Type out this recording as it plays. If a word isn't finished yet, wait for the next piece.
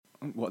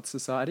What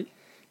society?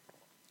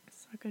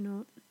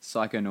 Psychonaut.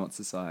 Psychonaut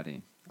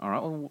Society. All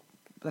right, well,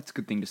 that's a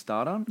good thing to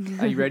start on.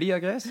 Are you ready, I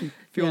guess? You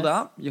filled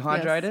up? You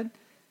hydrated? Yes.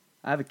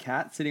 I have a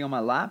cat sitting on my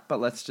lap, but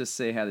let's just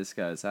see how this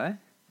goes, eh?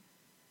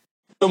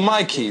 So,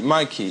 Mikey,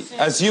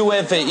 has you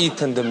ever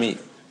eaten the meat?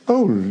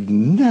 Oh,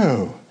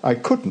 no, I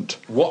couldn't.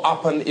 What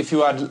happened if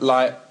you had,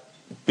 like,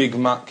 Big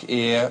Mac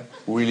here,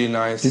 really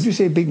nice? Did you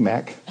say Big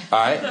Mac?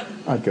 Aye.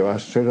 I'd go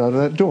out straight out of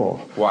that door.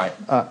 Why?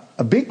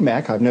 A Big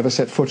Mac, I've never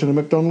set foot in a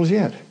McDonald's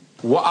yet.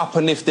 What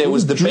happened if there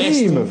was the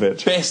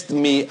best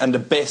meat and the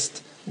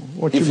best...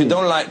 What do you mean? If you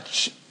don't like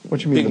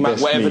what do you mean Big Mac,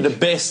 whatever, meat? the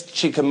best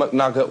chicken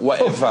McNugget,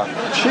 whatever.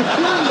 Chicken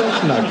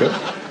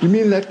McNugget? You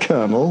mean that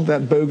kernel,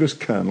 that bogus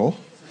kernel?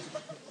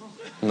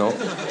 No.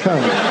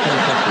 Kernel.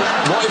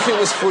 What if it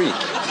was free?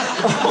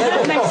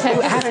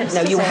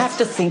 No, you have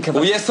to think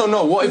about it. Yes or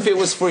no? What if it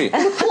was free?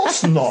 Of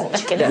course not.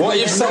 What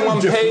if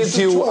someone paid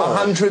you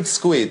 100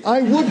 squid?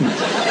 I wouldn't.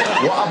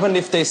 What happened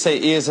if they say,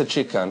 here's a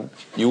chicken,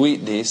 you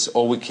eat this,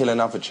 or we kill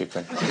another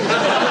chicken?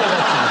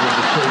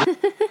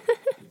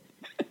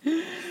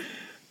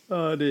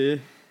 Oh,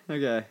 dear.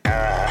 Okay.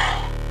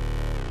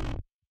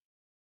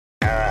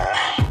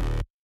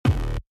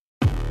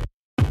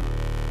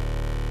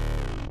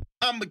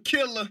 I'm a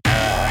killer.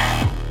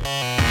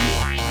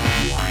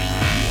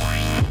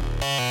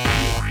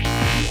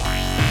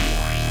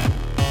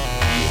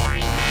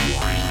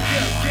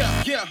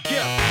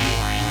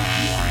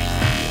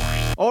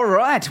 All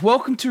right,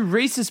 welcome to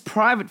Reese's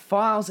Private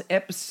Files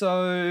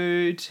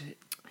episode...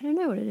 I don't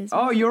know what it is.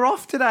 Oh, you're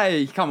off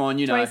today. Come on,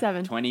 you know.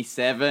 27.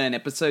 27.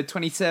 Episode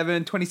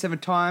 27. 27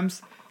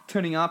 times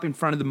turning up in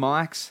front of the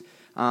mics.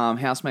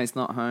 Housemate's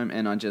not home,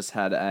 and I just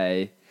had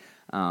a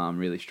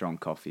really strong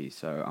coffee,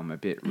 so I'm a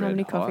bit red hot. How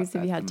many coffees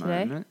have you had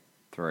today? Moment.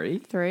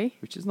 Three.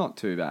 Which is not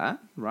too bad,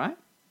 right?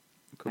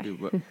 Could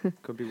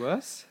be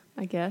worse.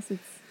 I guess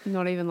it's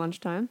not even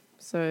lunchtime,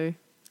 so...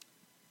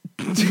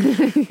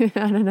 I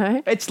don't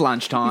know. It's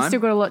lunchtime. You've still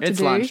got a lot to do.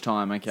 It's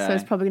lunchtime, okay. So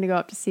it's probably going to go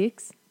up to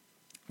 6.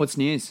 What's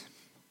news?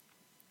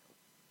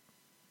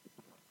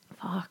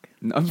 Fuck.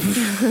 No.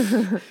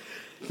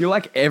 You're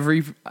like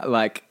every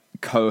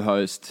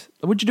co-host.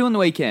 What'd you do on the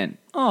weekend?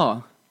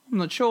 Oh, I'm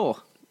not sure.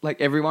 Like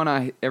every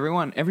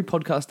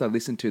podcast I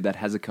listen to that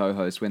has a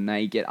co-host, when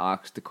they get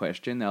asked the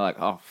question, they're like,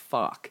 "Oh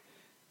fuck,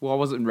 well I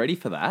wasn't ready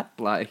for that."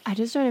 Like, I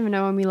just don't even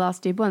know when we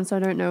last did one, so I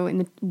don't know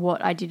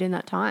what I did in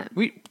that time.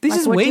 This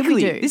is weekly.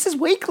 Did we do? This is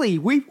weekly.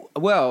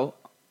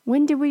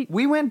 When did we?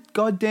 We went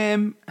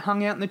goddamn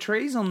hung out in the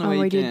trees on the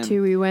weekend. We did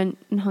too. We went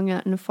and hung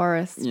out in a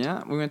forest.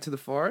 Yeah, we went to the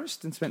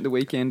forest and spent the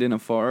weekend in a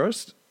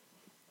forest.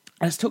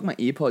 I just took my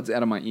earpods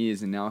out of my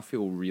ears and now I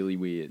feel really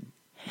weird.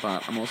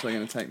 But I'm also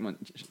going to take my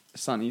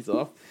sunnies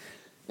off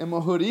and my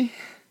hoodie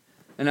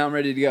and now I'm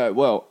ready to go.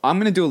 Well, I'm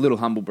going to do a little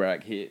humble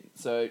brag here.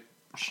 So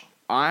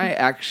I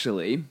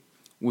actually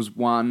was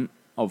one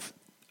of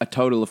a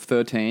total of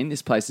 13.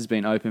 This place has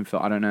been open for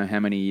I don't know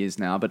how many years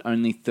now, but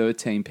only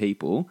 13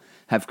 people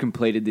have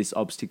completed this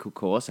obstacle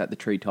course at the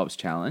Treetops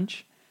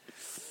Challenge.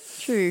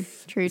 True.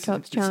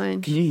 Treetops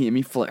Challenge. Can you hear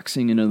me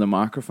flexing into the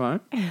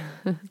microphone?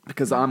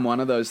 Because I'm one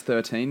of those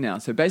 13 now.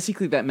 So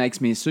basically that makes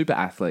me a super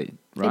athlete,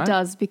 right? It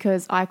does,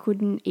 because I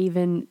couldn't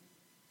even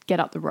get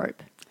up the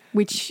rope,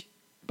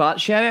 But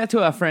shout out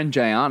to our friend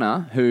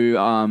Jayana, who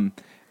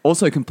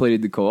also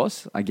completed the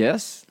course, I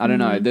guess. I don't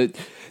know.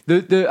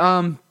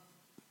 The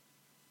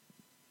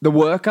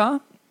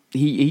worker...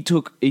 He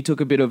took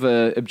a bit of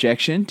a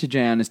objection to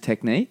Jayana's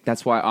technique.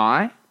 That's why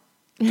I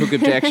took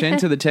objection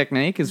to the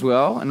technique as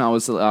well, and I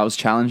was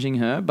challenging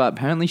her. But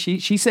apparently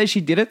she says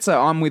she did it,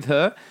 so I'm with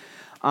her.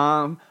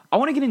 I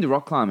want to get into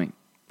rock climbing.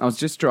 I was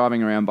just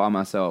driving around by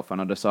myself,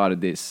 and I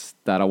decided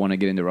that I want to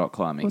get into rock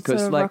climbing. What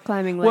sort of rock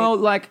climbing? Well,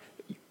 like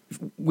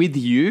with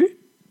you,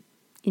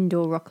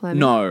 indoor rock climbing.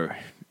 No,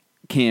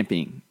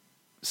 camping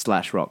 /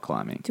 rock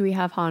climbing. Do we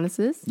have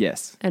harnesses?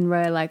 Yes, and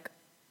we're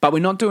But we're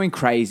not doing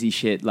crazy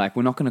shit. Like,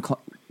 we're not going to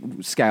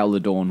scale the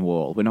Dawn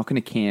Wall. We're not going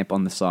to camp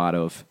on the side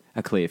of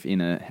a cliff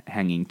in a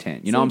hanging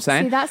tent. You know what I'm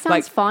saying? See, that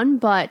sounds fun,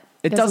 but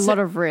there's a lot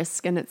of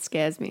risk and it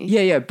scares me.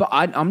 Yeah. But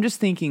I'm just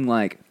thinking,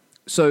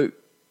 so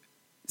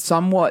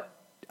somewhat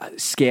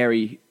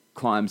scary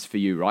climbs for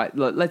you, right?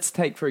 Let's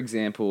take, for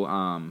example,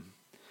 how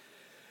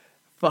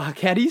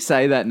do you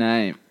say that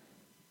name?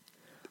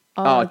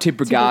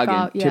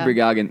 Tibragargan. Yeah.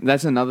 Tibragargan.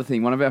 That's another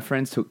thing. One of our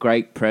friends took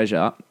great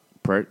pleasure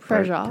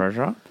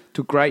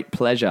took great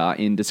pleasure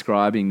in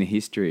describing the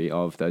history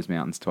of those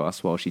mountains to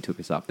us while she took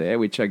us up there,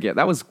 which I get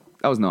that was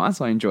nice.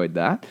 I enjoyed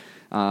that.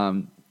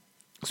 So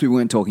we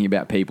weren't talking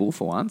about people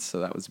for once, so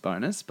that was a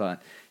bonus.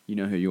 But you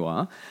know who you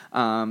are.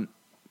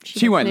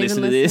 She won't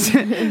listen to this.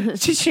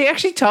 she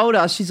actually told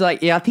us, she's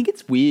like, "Yeah, I think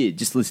it's weird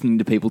just listening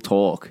to people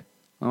talk."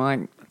 I'm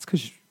like, "That's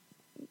because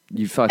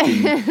you've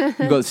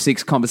got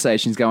 6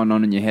 conversations going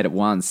on in your head at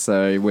once,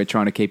 so we're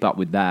trying to keep up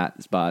with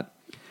that."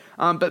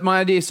 But my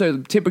idea, so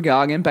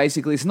Tibragargan,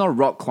 basically, it's not a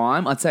rock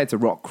climb. I'd say it's a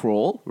rock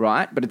crawl,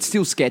 right? But it's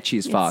still sketchy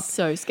as fuck. It's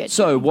so sketchy.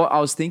 So what I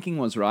was thinking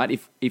was, right,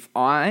 if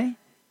I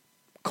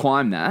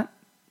climb that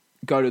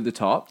go to the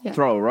top, Yeah.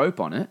 throw a rope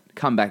on it,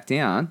 come back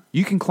down,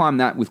 you can climb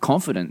that with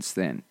confidence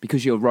then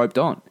because you're roped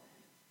on.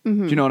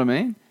 Mm-hmm. Do you know what I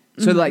mean?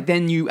 So like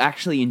then you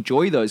actually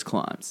enjoy those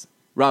climbs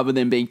rather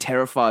than being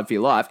terrified for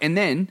your life. And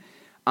then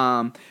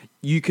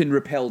you can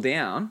rappel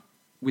down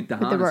with the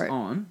harness rope.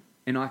 on,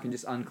 and I can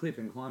just unclip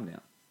and climb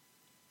down.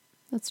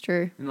 That's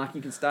true. And like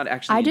you can start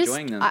actually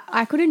enjoying them.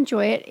 I could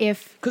enjoy it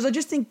if Because I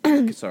just think,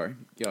 sorry,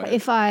 go ahead.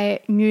 if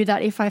I knew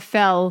that if I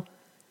fell,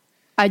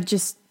 I'd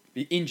just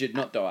Be injured,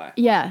 not die.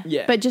 yeah.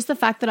 Yeah. But just the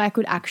fact that I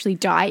could actually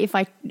die if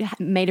I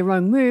made a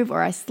wrong move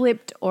or I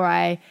slipped or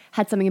I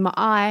had something in my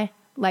eye,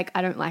 like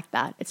I don't like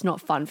that. It's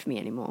not fun for me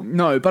anymore.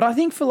 No, but I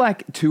think for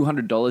like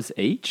 $200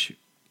 each,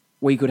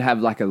 we could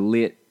have like a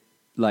lit,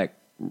 like,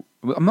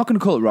 I'm not going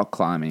to call it rock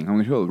climbing. I'm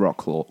going to call it rock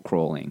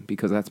crawling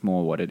because that's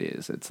more what it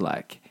is. It's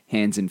like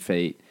hands and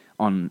feet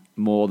on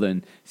more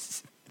than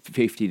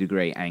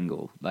 50-degree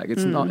angle. Like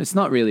it's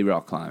not really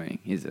rock climbing,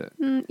 is it?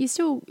 You're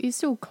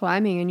still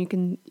climbing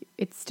and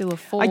it's still a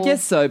fall. I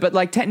guess so, but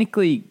like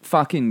technically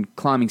fucking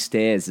climbing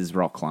stairs is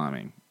rock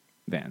climbing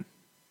then.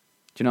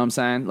 Do you know what I'm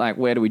saying? Like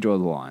where do we draw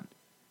the line?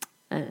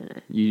 I don't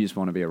know. You just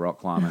want to be a rock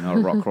climber, not a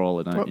rock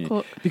crawler, don't you?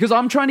 Crawl. Because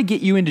I'm trying to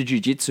get you into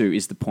jiu-jitsu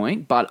is the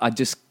point, but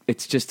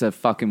it's just a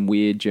fucking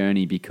weird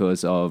journey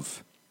because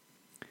of,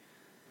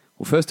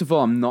 well, first of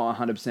all, I'm not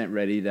 100%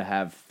 ready to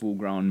have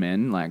full-grown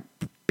men like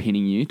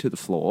pinning you to the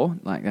floor.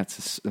 Like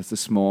that's a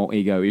small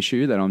ego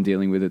issue that I'm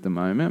dealing with at the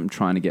moment. I'm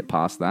trying to get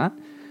past that.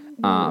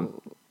 I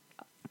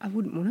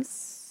wouldn't want to.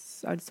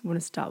 I just want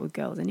to start with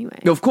girls anyway.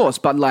 Of course,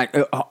 but like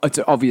it's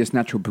an obvious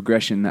natural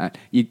progression that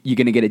you're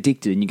going to get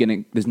addicted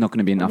and there's not going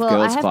to be enough girls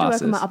I have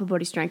classes. to work on my upper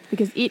body strength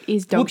because it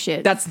is dog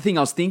shit. That's the thing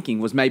I was thinking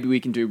was maybe we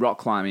can do rock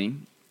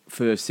climbing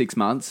for 6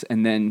 months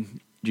and then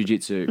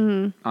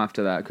jiu-jitsu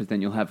after that because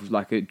then you'll have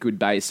like a good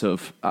base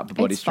of upper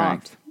body It's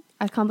strength. fucked.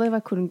 I can't believe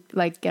I couldn't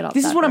like get up.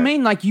 This is that what I rope.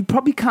 mean. Like you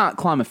probably can't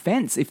climb a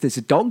fence if there's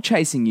a dog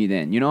chasing you.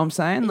 Then you know what I'm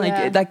saying.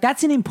 Yeah. Like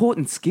that's an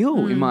important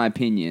skill in my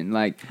opinion.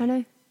 Like I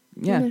know.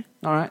 yeah, I know.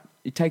 all right,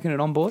 you taking it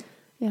on board?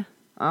 Yeah.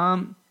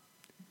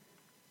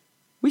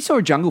 We saw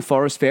a jungle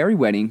forest fairy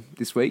wedding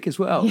this week as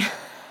well.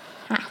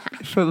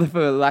 for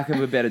lack of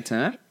a better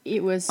term.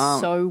 It was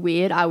so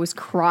weird. I was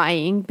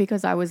crying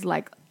because I was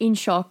like in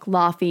shock,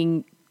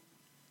 laughing,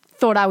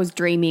 thought I was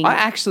dreaming. I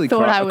actually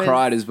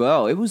cried as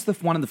well. It was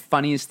one of the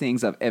funniest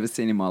things I've ever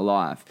seen in my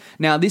life.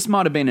 Now, this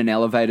might have been an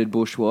elevated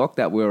bushwalk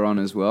that we were on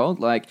as well.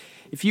 Like,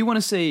 if you want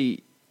to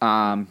see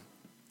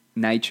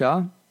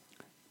nature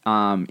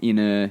in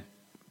a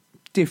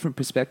different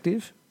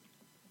perspective,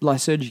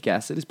 lysergic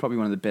acid is probably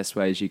one of the best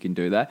ways you can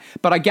do that.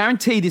 But I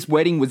guarantee this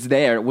wedding was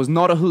there. It was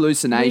not a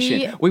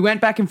hallucination. We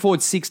went back and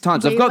forth 6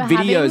 times. I've got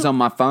videos on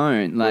my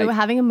phone. Like we were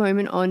having a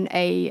moment on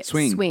a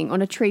swing,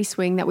 on a tree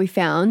swing that we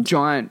found.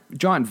 giant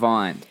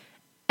vine.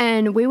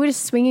 And we were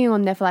just swinging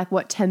on there for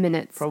 10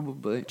 minutes.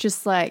 Probably.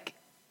 Just like...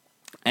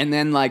 And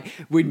then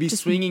we'd be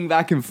swinging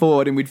back and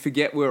forward and we'd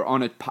forget we were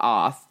on a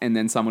path and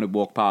then someone would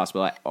walk past.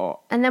 We're like,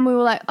 oh. And then we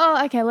were like,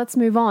 oh, okay, let's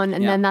move on.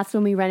 And Yeah. then that's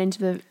when we ran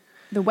into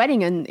the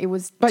wedding and it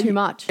was too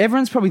much.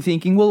 Everyone's probably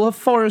thinking, well, a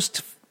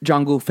forest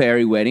jungle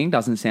fairy wedding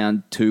doesn't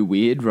sound too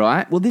weird,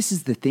 right? Well, this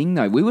is the thing,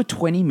 though. We were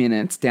 20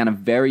 minutes down a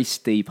very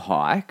steep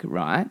hike,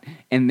 right?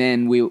 And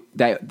then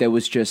there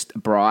was just a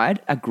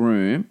bride, a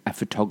groom, a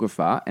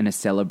photographer, and a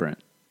celebrant.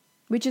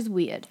 Which is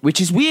weird.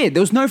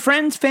 There was no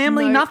friends,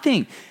 family, No.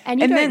 nothing. And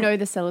you don't know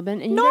the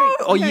celebrant. And No. you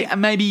don't, Yeah,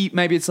 maybe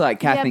it's like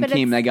Kath and but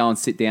Kim. it's- They go and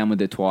sit down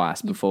with her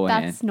twice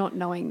beforehand. That's not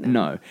knowing them.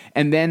 No.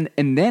 And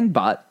then,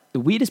 but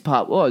the weirdest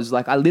part was,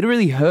 I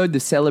literally heard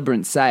the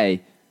celebrant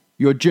say,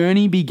 your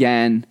journey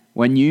began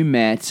when you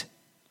met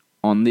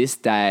on this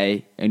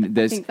day. And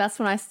I think that's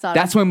when I started.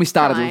 That's when we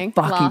started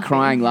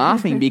crying,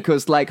 laughing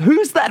because,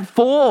 who's that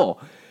for?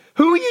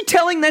 Who are you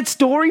telling that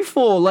story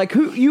for?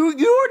 You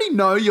already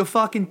know your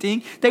fucking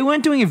thing. They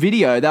weren't doing a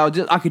video. They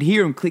were I could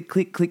hear him click,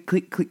 click, click,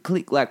 click, click,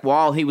 click,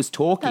 while he was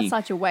talking. That's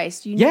such a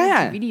waste. You need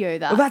to video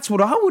that. Well, that's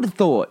what I would have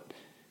thought.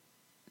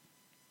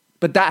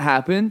 But that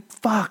happened.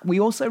 Fuck, we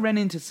also ran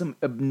into some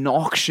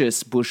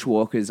obnoxious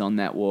bushwalkers on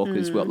that walk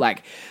as well.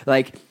 Like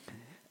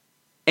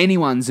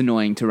anyone's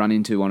annoying to run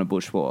into on a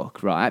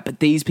bushwalk, right? But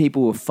these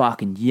people were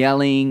fucking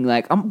yelling.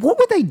 What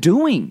were they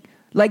doing?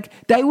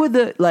 They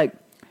were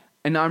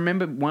and I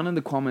remember one of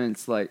the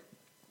comments,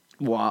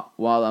 while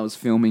I was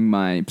filming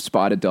my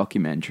spider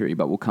documentary,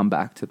 but we'll come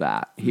back to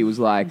that. He was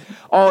like,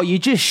 oh, you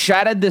just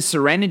shattered the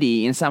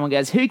serenity. And someone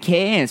goes, who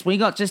cares? We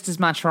got just as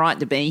much right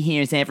to be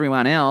here as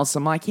everyone else.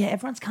 I'm like, yeah,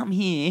 everyone's come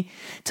here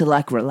to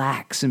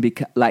relax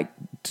and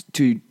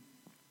to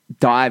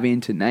dive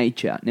into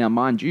nature. Now,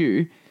 mind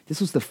you, this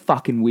was the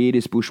fucking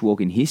weirdest bushwalk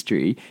in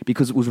history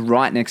because it was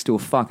right next to a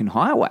fucking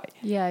highway.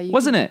 Yeah.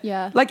 Wasn't it?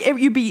 Yeah.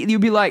 You'd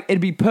be like,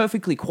 it'd be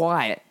perfectly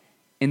quiet.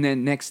 And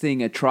then next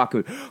thing, a truck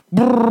would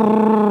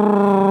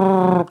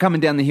coming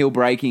down the hill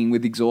braking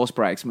with exhaust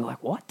brakes. And we're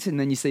like, what? And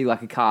then you see a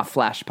car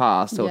flash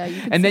past. Yeah,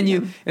 you could and then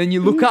see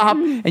you look up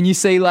and you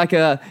see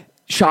a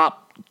sharp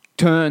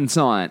turn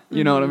sign.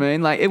 You know what I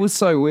mean? It was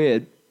so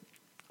weird.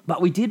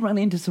 But we did run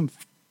into some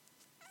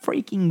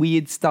freaking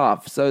weird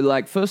stuff.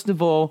 So first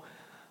of all,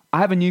 I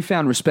have a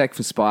newfound respect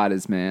for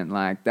spiders, man.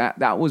 Like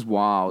that was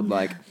wild.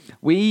 Like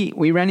we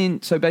ran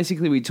in. So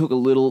basically, we took a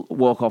little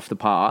walk off the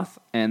path,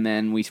 and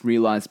then we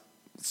realized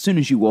as soon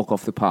as you walk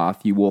off the path,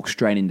 you walk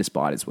straight into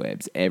spiders'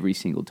 webs every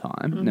single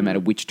time, no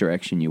matter which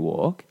direction you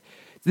walk.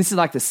 This is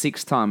like the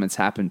 6th time it's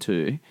happened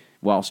too,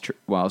 whilst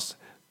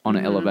on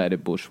an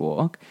elevated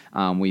bushwalk.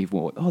 We've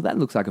walked, that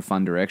looks like a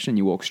fun direction.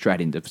 You walk straight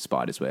into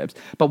spiders' webs.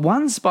 But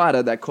one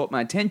spider that caught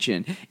my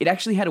attention, it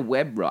actually had a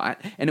web, right?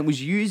 And it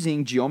was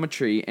using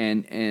geometry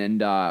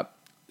and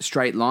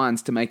straight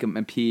lines to make them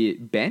appear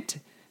bent.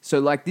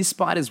 So like this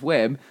spider's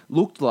web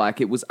looked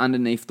like it was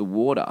underneath the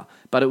water,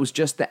 but it was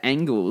just the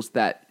angles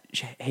that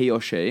he or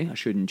she, I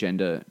shouldn't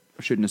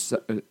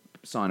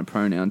assign a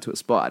pronoun to a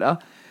spider,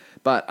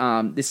 but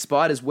this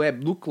spider's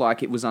web looked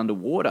like it was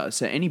underwater.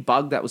 So any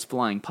bug that was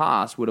flying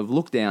past would have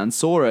looked down,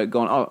 saw it,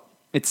 gone, oh,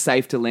 it's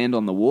safe to land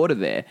on the water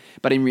there.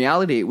 But in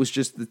reality, it was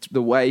just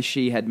the way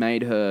she had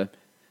made her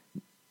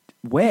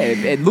web.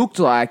 It looked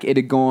like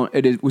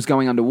it was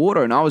going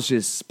underwater, and I was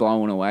just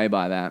blown away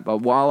by that.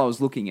 But while I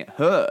was looking at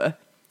her,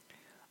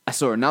 I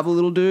saw another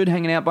little dude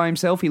hanging out by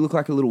himself. He looked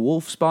like a little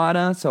wolf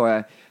spider, so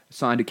I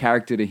assigned a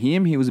character to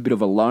him. He was a bit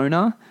of a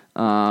loner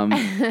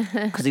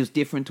because he was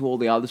different to all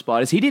the other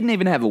spiders. He didn't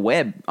even have a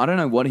web. I don't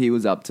know what he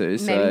was up to.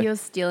 Maybe he was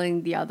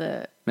stealing the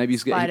other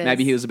spiders.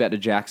 Maybe he was about to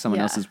jack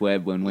someone else's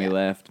web when we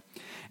left.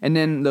 And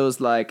then there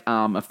was like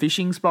a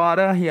fishing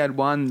spider. He had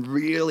one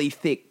really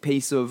thick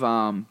piece of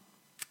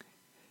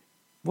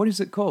what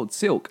is it called?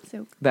 Silk.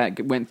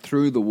 That went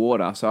through the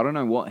water. So I don't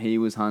know what he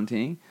was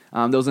hunting.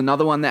 There was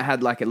another one that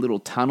had like a little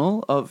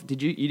tunnel of. You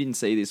didn't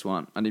see this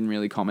one? I didn't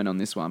really comment on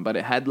this one, but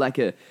it had like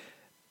it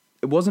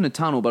wasn't a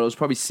tunnel, but it was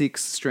probably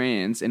 6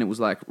 strands, and it was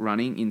like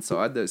running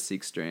inside those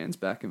 6 strands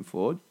back and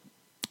forth.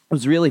 It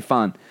was really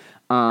fun.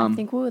 I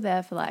think we were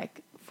there for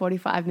like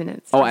 45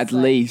 minutes. Oh, at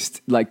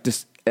least like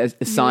just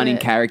assigning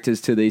characters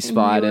to these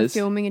spiders.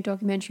 You were filming a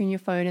documentary on your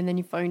phone, and then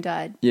your phone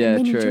died. Yeah,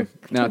 true.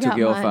 Now I took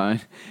your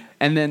phone.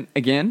 And then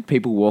again,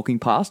 people walking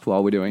past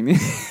while we're doing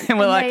this, and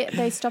we're like,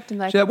 they stopped and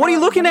like, what are you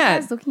looking at? What are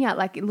you guys looking at?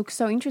 Like, it looks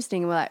so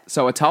interesting. And we're like,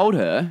 so I told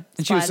her,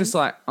 and she was just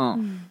like, oh,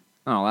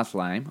 that's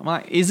lame. I'm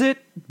like, is it,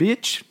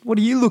 bitch? What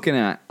are you looking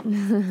at?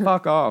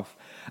 Fuck off.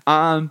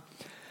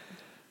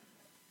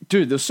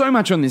 Dude, there's so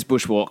much on this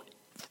bushwalk.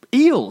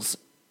 Eels.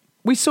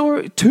 We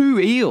saw 2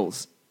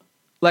 eels,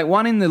 like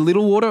one in the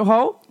little water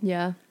hole.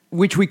 Yeah.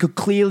 Which we could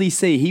clearly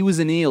see. He was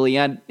an eel.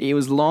 He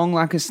was long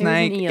like a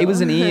snake. It was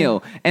an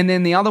eel. And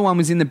then the other one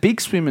was in the big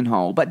swimming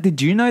hole. But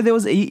did you know there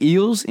was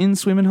eels in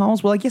swimming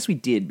holes? Well, I guess we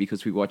did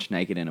because we watched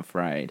Naked and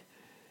Afraid.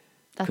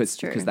 That's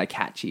true. Because they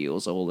catch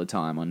eels all the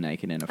time on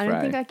Naked and Afraid. I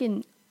don't think I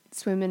can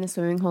swim in a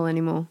swimming hole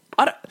anymore.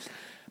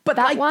 But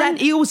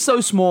that eel was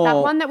so small. That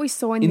one that we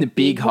saw in the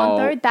big hole,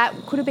 though, that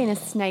could have been a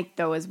snake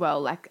though as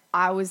well. Like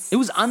It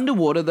was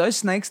underwater. Those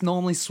snakes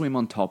normally swim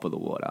on top of the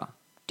water.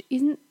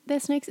 Isn't there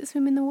snakes that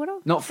swim in the water?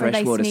 Not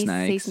freshwater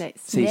snakes. Sea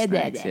snakes. Sea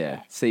snakes,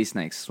 yeah. Sea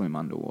snakes swim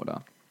underwater.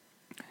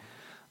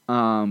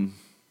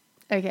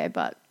 Okay,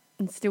 but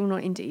I'm still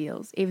not into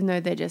eels, even though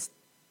they're just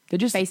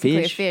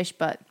basically a fish,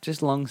 but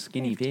just long,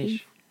 skinny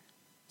fish.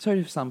 So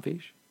do some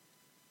fish.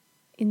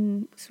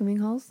 In swimming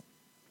holes?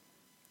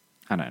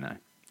 I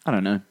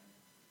don't know.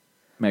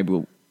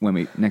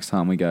 Maybe next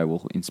time we go,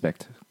 we'll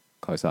inspect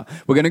closer.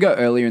 We're going to go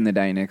earlier in the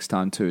day next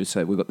time too,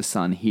 so we've got the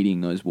sun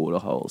hitting those water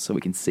holes so we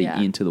can see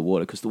into the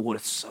water because the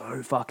water's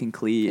so fucking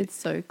clear. It's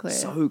so clear.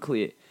 So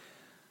clear.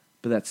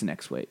 But that's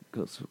next week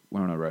because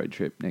we're on a road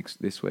trip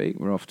this week.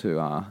 We're off to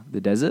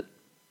the desert.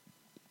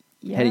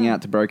 Yeah. Heading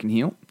out to Broken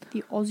Hill.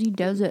 The Aussie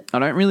desert. I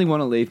don't really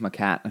want to leave my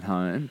cat at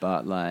home,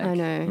 but I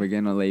know. we're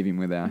going to leave him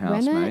with our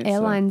housemates. When are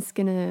airlines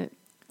going to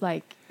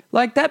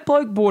Like that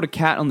bloke bought a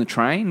cat on the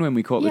train when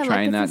we caught the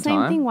train that it's the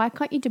same thing. Why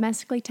can't you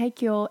domestically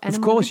take your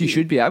animal? Of course, you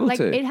should be able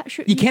to.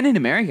 You can in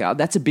America.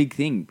 That's a big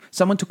thing.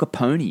 Someone took a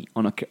pony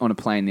on a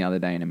plane the other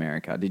day in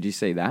America. Did you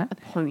see that? A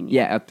pony?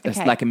 Yeah,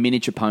 like a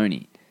miniature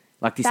pony.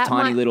 Like this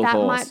tiny little horse.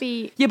 That might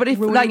be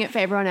ruining it for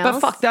everyone else.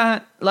 But fuck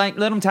that. Like,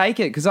 let them take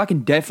it because I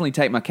can definitely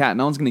take my cat.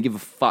 No one's going to give a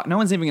fuck. No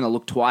one's even going to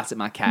look twice at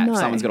my cat if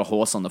someone's got a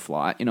horse on the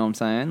flight. You know what I'm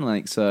saying?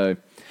 Like, so...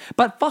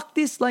 But fuck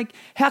this. Like,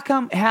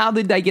 how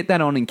did they get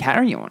that on in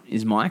carry-on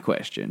is my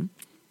question.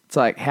 It's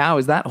like, how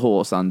is that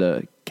horse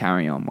under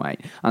carry-on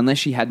weight? Unless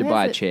she had to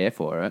buy a chair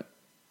for it.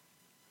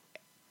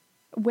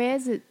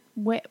 Where's it?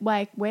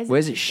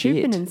 Where's it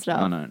shit and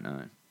stuff? I don't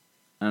know.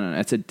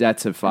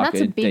 That's a fucking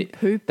that's a big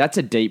poop. That's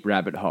a deep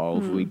rabbit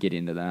hole if we get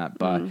into that.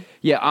 But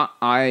yeah,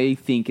 I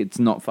think it's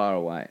not far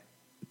away.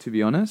 To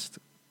be honest.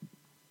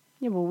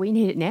 Yeah, well, we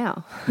need it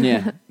now.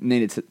 Yeah,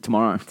 need it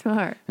tomorrow.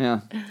 Tomorrow.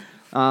 Yeah.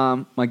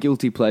 My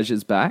guilty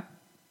pleasure's back.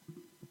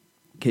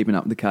 Keeping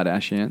up with the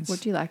Kardashians.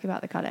 What do you like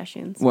about the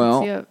Kardashians?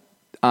 Well,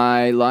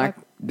 I like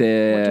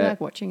their... What do you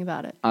like watching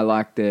about it? I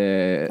like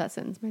their... That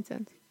sentence made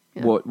sense.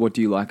 Yeah. What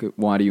do you like?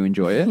 Why do you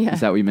enjoy it? Yeah. Is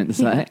that what you meant to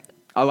say?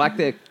 I like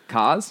their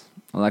cars.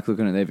 I like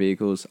looking at their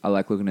vehicles. I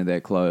like looking at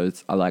their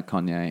clothes. I like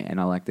Kanye, and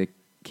I like their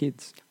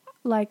kids.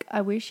 Like,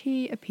 I wish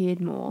he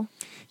appeared more.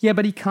 Yeah,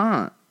 but he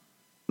can't.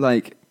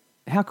 Like,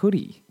 how could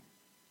he?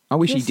 I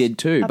wish he Just did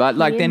too, but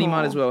like appear then he might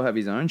more. as well have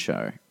his own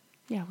show.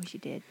 Yeah, I wish he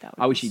did. That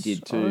would I wish be he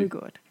did so too.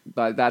 good.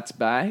 But that's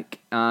back.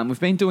 We've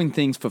been doing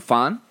things for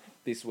fun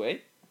this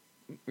week,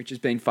 which has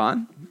been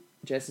fun.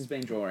 Jess has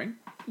been drawing.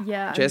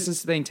 Yeah. Jess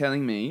has been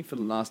telling me for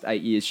the last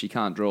 8 years she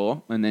can't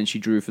draw, and then she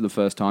drew for the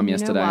first time You know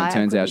yesterday, and why it I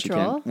turns out couldn't she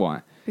draw? can.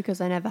 Why?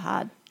 Because I never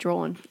had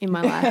drawn in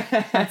my life.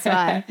 That's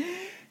why.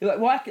 You're like,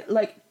 why?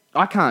 Like,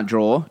 I can't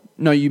draw.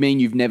 No, you mean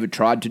you've never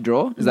tried to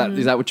draw? Is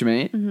that what you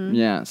mean? Mm-hmm.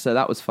 Yeah. So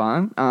that was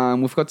fun.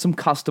 We've got some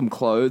custom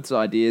clothes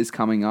ideas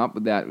coming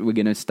up that we're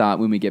going to start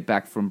when we get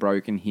back from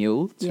Broken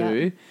Hill too.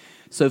 Yeah.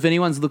 So if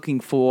anyone's looking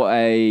for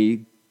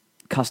a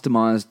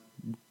customized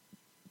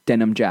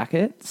denim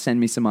jacket, send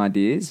me some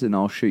ideas and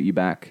I'll shoot you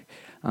back.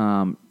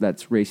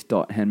 That's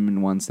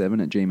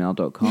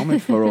reese.henman17@gmail.com and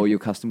for all your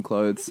custom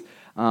clothes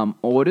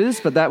orders,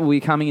 but that will be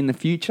coming in the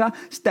future.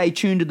 Stay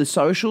tuned to the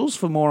socials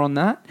for more on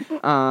that.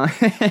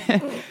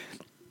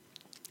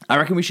 I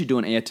reckon we should do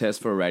an air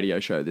test for a radio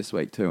show this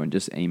week too and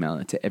just email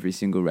it to every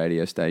single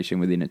radio station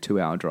within a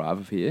 2-hour drive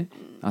of here.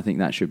 I think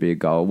that should be a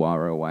goal while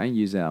we're away.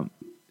 Use our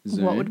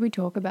Zoom. What would we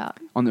talk about?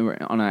 On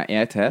our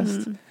air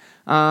test?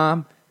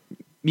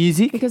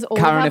 Music, Because all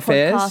current of our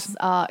affairs. podcasts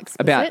are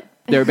explicit.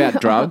 They're about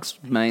drugs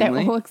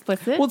mainly. They're all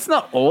explicit. Well, it's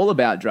not all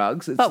about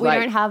drugs. It's but we like,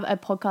 don't have a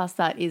podcast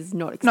that is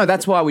not explicit. No,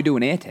 that's why we do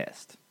an air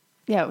test.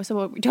 Yeah, so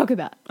what we talk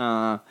about?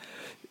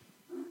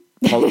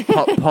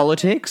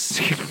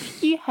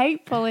 Politics. You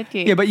hate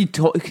politics. Yeah, but you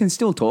can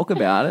still talk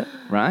about it,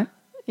 right?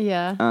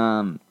 Yeah.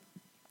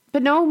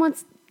 But no one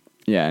wants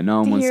Yeah, no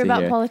one to wants hear to about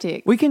hear.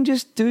 politics. We can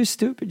just do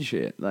stupid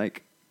shit.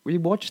 Like, we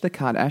watch the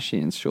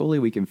Kardashians. Surely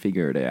we can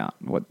figure it out.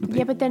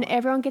 Yeah, but then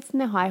everyone gets in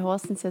their high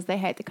horse and says they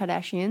hate the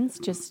Kardashians.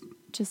 Just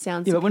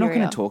sounds Yeah, but we're not going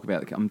superior. to talk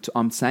about it.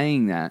 I'm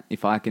saying that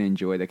if I can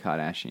enjoy the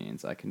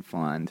Kardashians, I can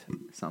find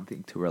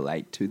something to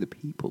relate to the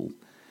people.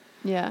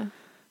 Yeah.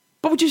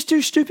 But we just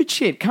do stupid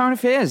shit. Current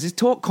affairs.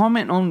 Just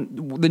comment on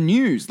the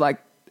news. Like,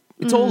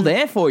 it's all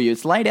there for you.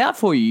 It's laid out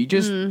for you. You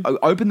just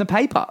open the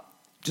paper.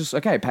 Just,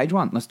 okay, page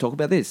 1. Let's talk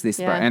about this.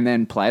 Yeah. And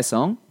then play a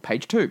song.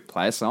 Page 2.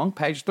 Play a song.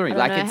 Page 3. I don't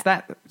Like, know it's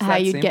that it's how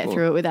that you'd simple. get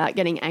through it without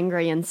getting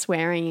angry and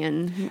swearing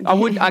and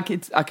I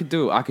could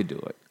do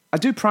it. I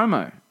do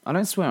promo. I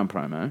don't swear on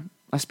promo.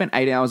 I spent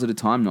 8 hours at a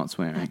time not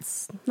swearing.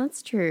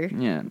 That's true.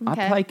 Yeah.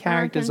 Okay. I play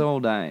characters reckon- all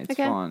day. It's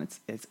Okay. fine.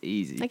 It's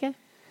easy. Okay.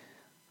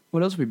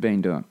 What else have we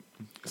been doing?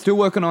 Still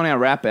working on our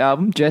rap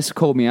album. Jess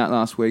called me out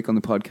last week on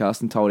the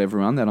podcast and told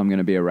everyone that I'm going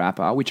to be a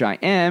rapper, which I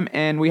am,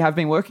 and we have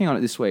been working on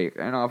it this week.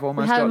 And I've We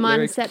almost had got mine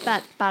lyrics. set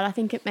that, but I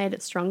think it made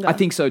it stronger. I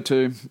think so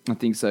too. I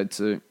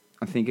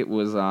think it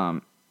was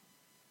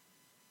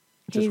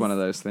just He's- one of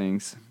those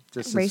things.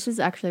 Just Reese is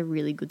actually a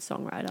really good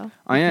songwriter.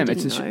 I am. If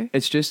you didn't know.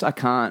 It's just I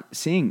can't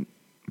sing,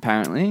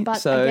 apparently. But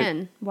so,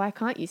 again, why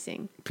can't you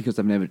sing? because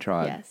I've never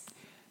tried. Yes.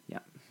 Yeah.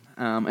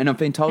 And I've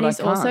been told And I he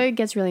can't. also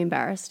gets really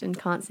embarrassed and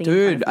can't sing.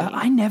 Dude, in front of me.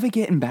 I never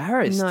get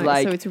embarrassed. No,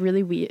 like, so it's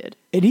really weird.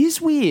 it is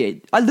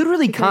weird. I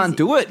literally Because can't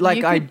do it. Like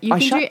you I can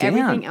shut do down.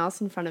 everything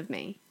else in front of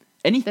me.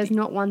 Anything. There's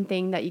not one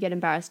thing that you get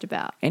embarrassed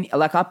about,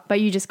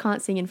 but you just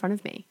can't sing in front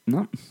of me,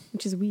 no.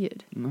 which is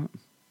weird.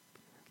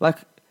 Like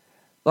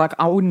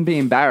I wouldn't be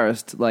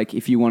embarrassed like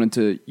if you wanted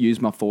to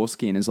use my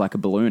foreskin as like a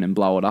balloon and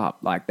blow it up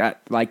like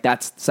that. Like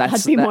that's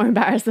I'd be more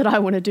embarrassed that I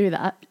want to do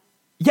that.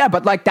 Yeah,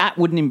 but like that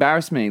wouldn't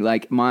embarrass me.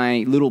 Like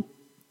my little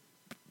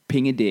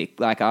pinger dick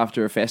like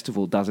after a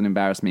festival doesn't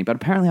embarrass me. But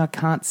apparently I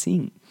can't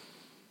sing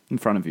in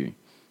front of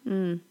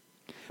you.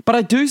 But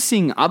I do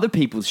sing other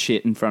people's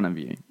shit in front of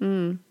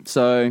you.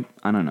 So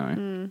I don't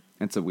know.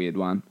 It's a weird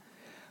one.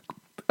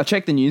 I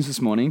checked the news this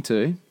morning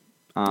too.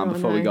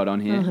 Before we got on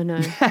here. Oh, no.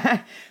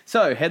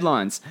 So,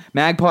 headlines.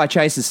 Magpie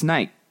chases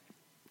snake.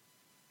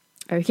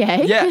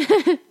 Okay.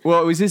 Yeah.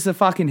 Well, is this a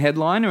fucking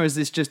headline or is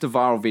this just a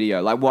viral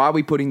video? Like, why are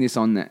we putting this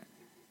on there?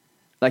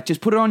 Like,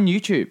 just put it on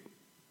YouTube.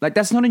 Like,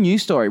 that's not a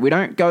news story. We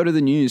don't go to the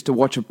news to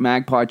watch a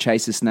magpie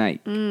chase a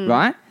snake,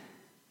 right?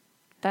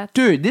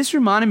 Dude, this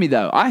reminded me,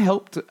 though. I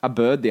helped a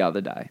bird the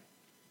other day.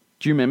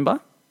 Do you remember?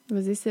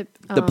 Was this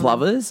The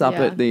plovers up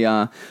at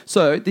the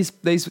so this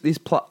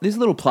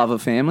little plover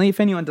family.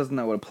 If anyone doesn't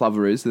know what a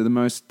plover is, they're the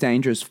most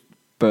dangerous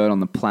bird on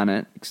the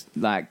planet.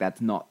 Like that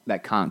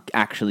can't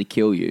actually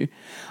kill you.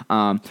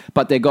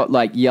 But they got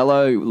like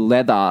yellow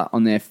leather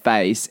on their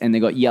face and they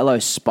got yellow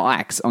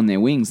spikes on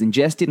their wings. And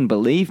Jess didn't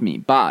believe me,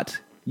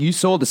 but you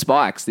saw the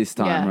spikes this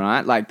time, Yeah.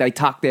 right? Like they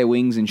tuck their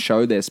wings and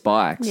show their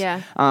spikes.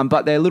 Yeah.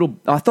 But their little,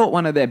 I thought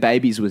one of their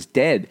babies was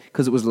dead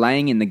because it was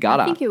laying in the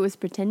gutter. I think it was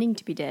pretending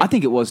to be dead. I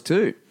think it was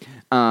too.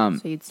 So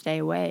you'd stay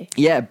away.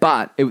 Yeah,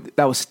 but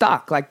they were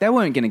stuck. Like, they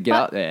weren't going to get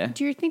But out there.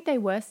 Do you think they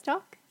were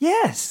stuck?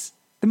 Yes.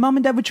 The mum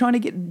and dad were trying to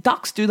get...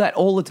 Ducks do that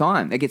all the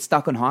time. They get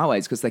stuck on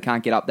highways because they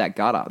can't get up that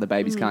gutter. The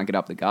babies can't get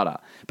up the gutter,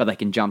 but they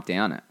can jump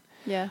down it.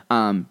 Yeah.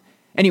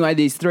 Anyway,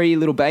 these 3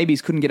 little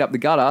babies couldn't get up the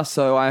gutter,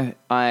 so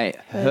I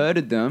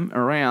herded them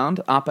around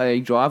up a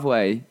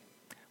driveway.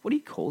 What do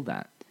you call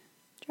that?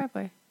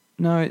 Driveway.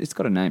 No, it's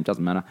got a name.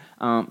 Doesn't matter.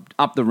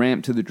 Up the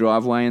ramp to the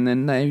driveway, and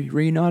then they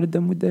reunited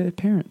them with their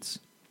parents.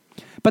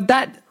 But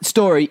that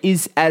story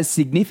is as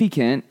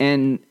significant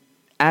and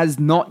as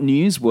not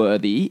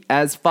newsworthy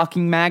as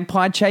fucking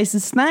Magpie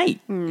chases snake.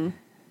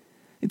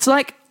 It's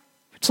like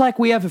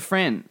we have a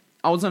friend.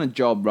 I was on a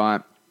job,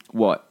 right?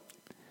 What?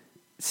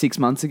 6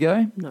 months ago?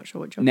 I'm not sure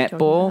what job you're talking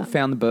Netball, about.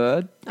 found the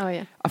bird. Oh,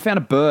 yeah. I found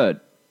a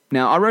bird.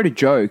 Now, I wrote a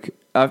joke.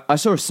 I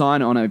saw a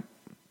sign on a...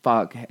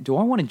 Fuck, do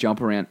I want to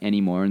jump around any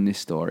more in this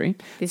story?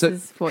 This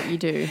is what you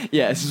do.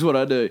 Yeah, this is what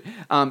I do.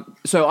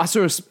 So I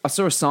saw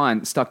a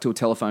sign stuck to a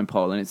telephone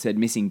pole and it said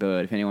missing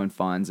bird. If anyone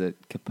finds it,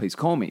 please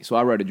call me. So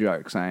I wrote a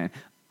joke saying,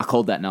 I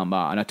called that number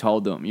and I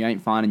told them, you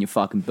ain't finding your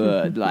fucking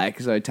bird.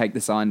 So take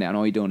the sign down.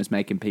 All you're doing is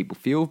making people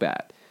feel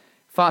bad.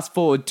 Fast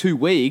forward 2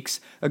 weeks,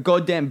 a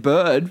goddamn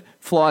bird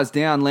flies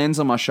down, lands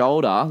on my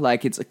shoulder.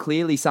 Like it's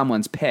clearly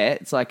someone's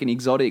pet. It's like an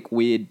exotic,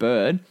 weird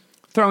bird.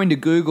 Throw into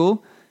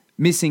Google,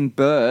 missing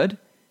bird.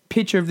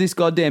 Picture of this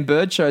goddamn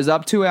bird shows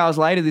up. 2 hours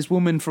later, this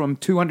woman from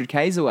 200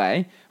 k's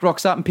away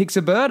rocks up and picks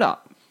a bird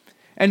up.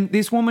 And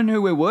this woman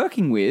who we're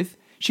working with,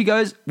 she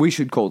goes, we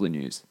should call the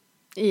news.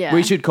 Yeah.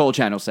 We should call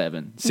Channel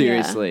 7.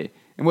 Seriously. Yeah.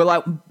 And we're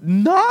like,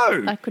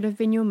 no. That could have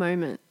been your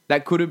moment.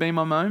 That could have been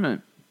my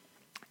moment.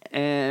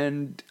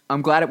 And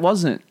I'm glad it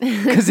wasn't.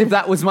 Because if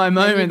that was my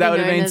moment, that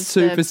would have been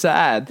super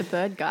sad. The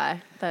bird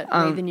guy that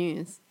made the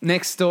news.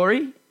 Next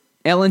story.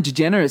 Ellen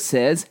DeGeneres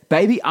says,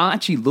 baby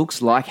Archie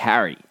looks like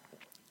Harry.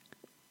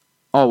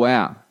 Oh,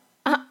 wow.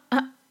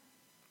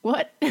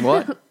 What?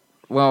 What?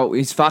 Well,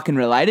 he's fucking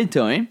related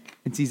to him.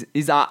 It's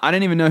his I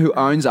don't even know who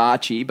owns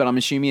Archie, but I'm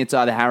assuming it's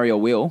either Harry or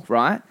Will,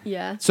 right?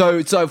 Yeah.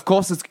 So of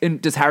course,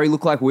 does Harry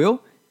look like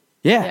Will?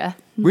 Yeah.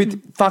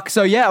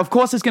 Yeah. Of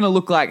course it's going to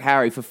look like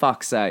Harry, for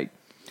fuck's sake.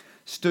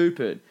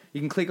 Stupid. You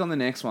can click on the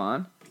next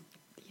one.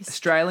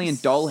 Australian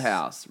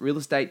dollhouse,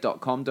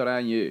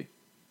 realestate.com.au.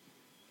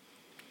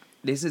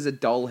 This is a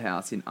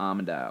dollhouse in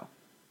Armidale.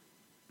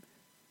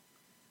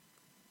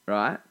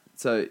 Right?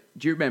 So,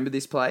 do you remember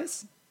this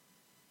place?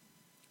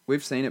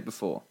 We've seen it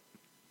before.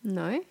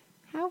 No.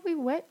 How are we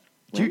wet?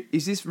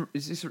 Is this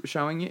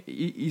showing you?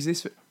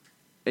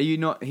 Are you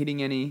not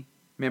hitting any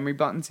memory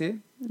buttons here?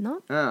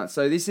 No.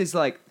 So this is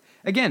like,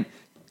 again,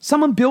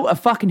 someone built a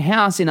fucking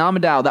house in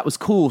Armidale that was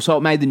cool, so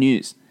it made the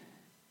news.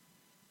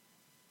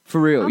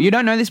 For real. You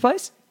don't know this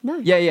place? No.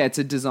 Yeah, it's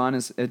a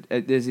designer's...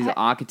 there's this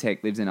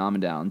architect lives in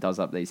Armidale and does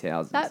up these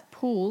houses. That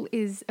pool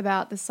is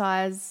about the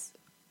size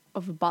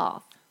of a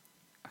bath.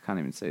 I can't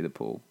even see the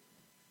pool.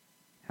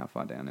 How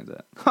far down is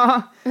it?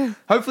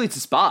 Hopefully it's a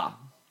spa.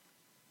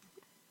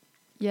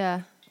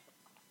 Yeah.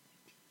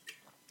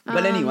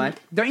 But anyway,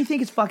 don't you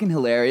think it's fucking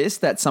hilarious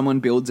that someone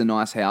builds a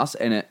nice house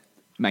and it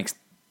makes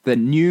the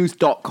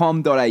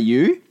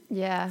news.com.au?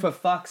 Yeah. For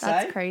fuck's sake.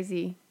 That's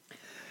crazy.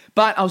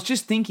 But I was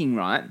just thinking,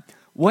 right,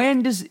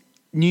 when does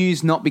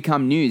news not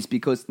become news?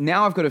 Because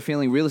now I've got a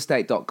feeling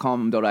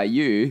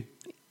realestate.com.au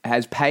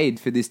has paid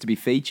for this to be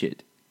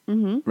featured,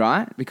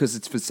 right? Because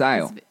it's for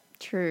sale. That's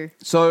true.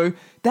 So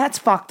that's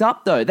fucked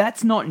up, though.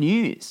 That's not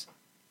news,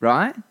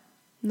 right?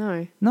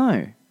 No.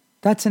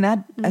 That's an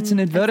ad. That's an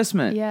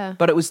advertisement. Yeah.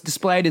 But it was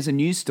displayed as a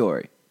news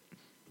story.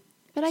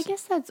 But I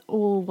guess that's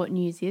all what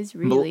news is,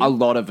 really. A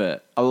lot of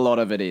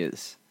it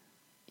is.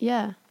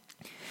 Yeah.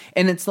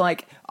 And it's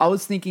like, I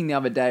was thinking the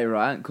other day,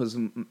 right, because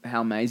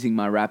how amazing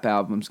my rap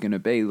album's going to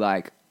be,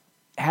 like,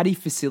 how do you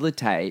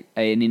facilitate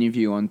an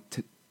interview on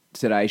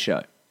Today's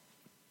Show?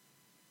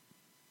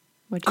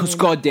 Because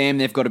goddamn,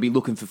 they've got to be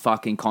looking for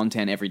fucking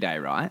content every day,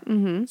 right?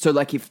 Mm-hmm. So,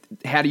 like,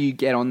 how do you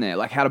get on there?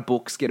 Like, how do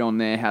books get on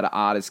there? How do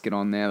artists get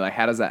on there? Like,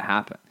 how does that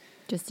happen?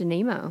 Just an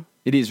email.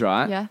 It is,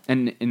 right? Yeah.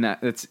 And in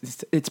that,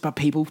 it's but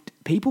people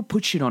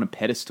put shit on a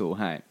pedestal,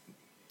 hey?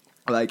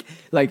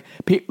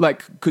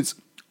 Because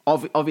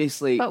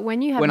obviously... But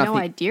when you have no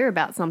idea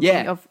about something,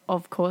 yeah,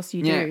 of course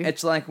you do. Yeah,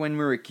 it's like when we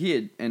were a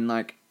kid and,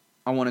 like,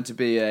 I wanted to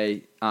be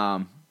a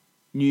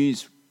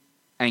news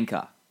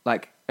anchor.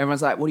 Like,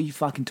 everyone's like, what are you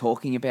fucking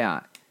talking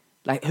about?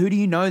 Like, who do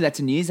you know that's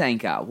a news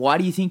anchor? Why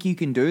do you think you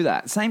can do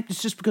that?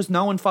 It's just because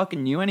no one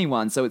fucking knew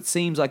anyone, so it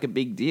seems like a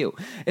big deal.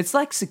 It's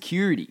like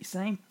security.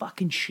 Same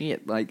fucking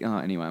shit. Like,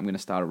 anyway, I'm going to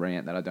start a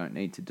rant that I don't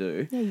need to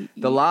do. Yeah,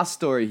 the last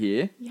story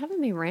here... You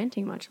haven't been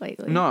ranting much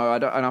lately. No, I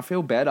don't, and I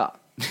feel better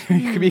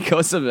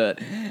because of it.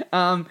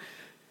 What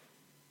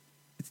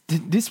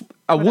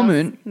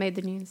woman... else made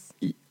the news?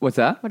 What's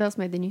that? What else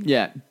made the news?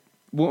 Yeah.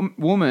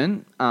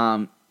 Woman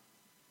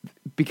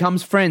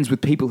becomes friends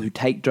with people who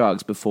take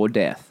drugs before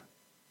death.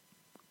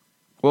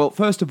 Well,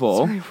 first of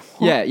all,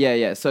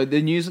 yeah. So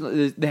the news,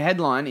 the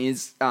headline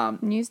is...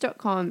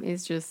 news.com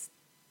is just...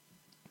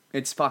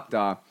 It's fucked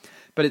up.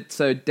 But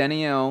so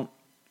Danielle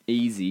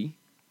Easy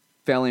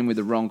fell in with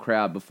the wrong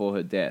crowd before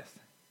her death.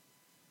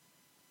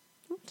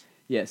 What?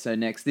 Yeah, so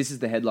next, this is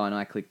the headline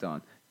I clicked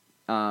on.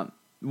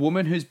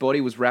 Woman whose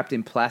body was wrapped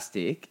in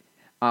plastic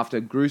after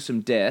a gruesome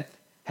death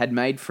had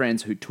made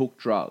friends who took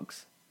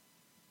drugs.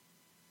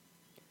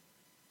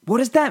 What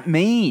does that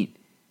mean?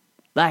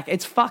 Like,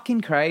 it's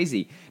fucking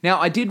crazy. Now,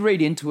 I did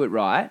read into it,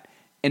 right?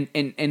 And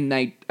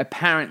they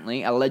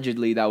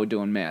allegedly, they were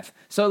doing meth.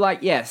 So,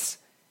 like, yes,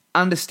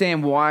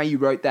 understand why you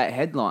wrote that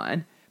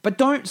headline, but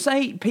don't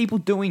say people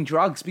doing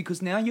drugs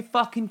because now you're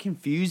fucking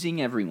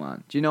confusing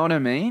everyone. Do you know what I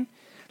mean?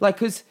 Like,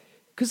 cause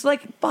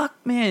like, fuck,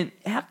 man,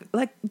 how,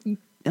 like,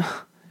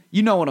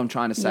 you know what I'm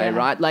trying to say, Yeah.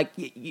 right? Like,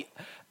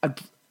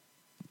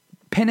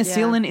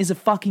 penicillin is a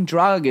fucking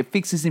drug. It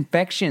fixes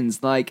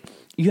infections. Like,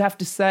 you have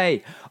to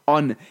say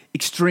on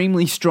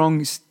extremely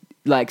strong,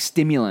 like,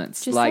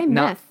 stimulants. Just like, say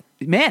meth.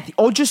 Meth,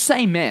 or just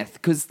say meth,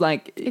 because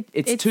like it's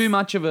it's too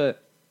much of a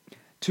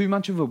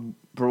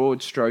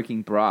broad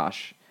stroking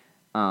brush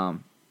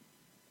to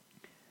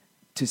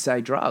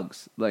say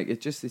drugs. Like, it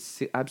just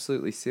is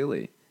absolutely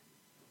silly.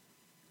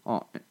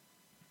 Oh,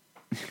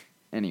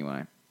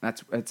 anyway,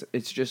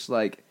 it's just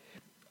like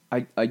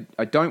I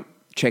don't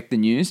check the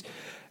news,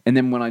 and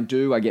then when I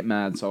do, I get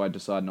mad, so I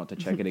decide not to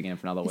check it again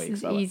for another week.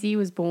 Mrs. So Easy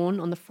was born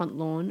on the front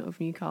lawn of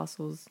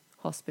Newcastle's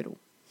hospital.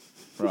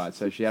 right,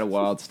 so she had a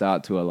wild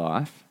start to her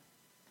life.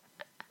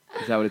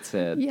 Is that what it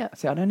said? Yeah.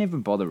 See, I don't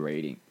even bother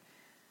reading.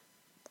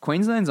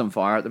 Queensland's on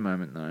fire at the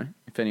moment, though.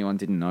 If anyone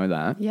didn't know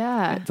that.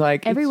 Yeah. It's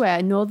like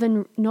everywhere.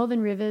 Northern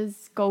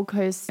Rivers, Gold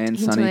Coast, And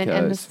Sunny hinterland,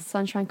 and the Coast.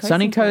 Sunshine Coast.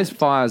 Sunny Coast hinterland.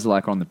 fires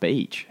like on the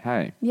beach.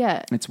 Hey.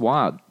 Yeah. It's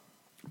wild.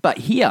 But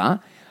here,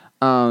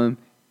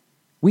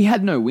 we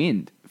had no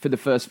wind for the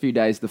first few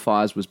days the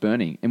fires was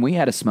burning, and we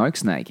had a smoke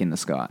snake in the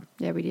sky.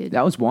 Yeah, we did.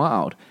 That was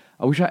wild.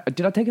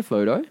 Did I take a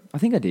photo? I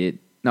think I did.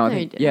 No, I No,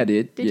 think you didn't. yeah, I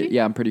did. Did you?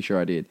 Yeah, I'm pretty sure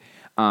I did.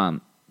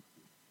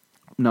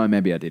 No,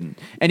 maybe I didn't.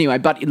 Anyway,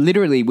 but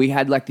literally we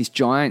had like this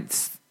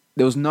giant.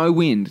 There was no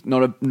wind,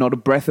 not a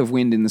breath of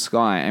wind in the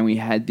sky, and we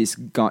had this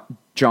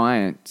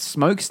giant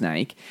smoke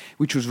snake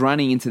which was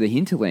running into the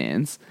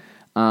hinterlands.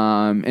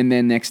 And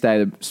then next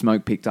day the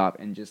smoke picked up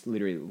and just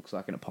literally looks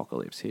like an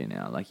apocalypse here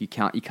now. Like you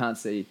can't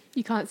see.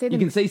 You can't see them. You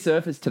can see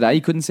surface today.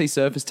 You couldn't see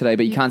surface today,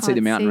 but you can't see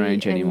the mountain see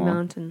range any anymore.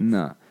 mountains.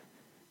 No.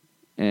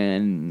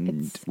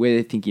 And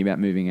we're thinking about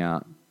moving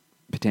out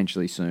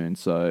potentially soon,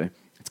 so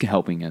it's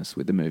helping us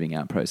with the moving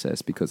out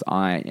process because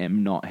I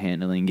am not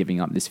handling giving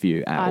up this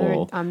view at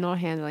all. I'm not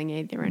handling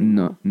either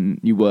anymore. No,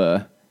 you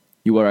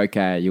were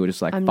okay. You were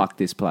just like, fuck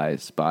this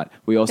place. But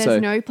we also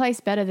There's no place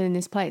better than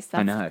this place. That's,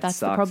 I know it that's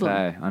sucks, the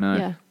problem. hey, I know.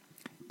 Yeah.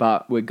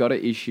 But we've got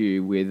an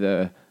issue with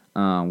a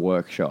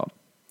workshop.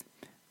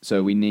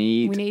 So we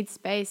need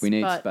space. We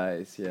need but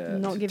space, yeah.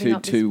 not giving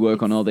up to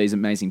work on all these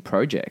amazing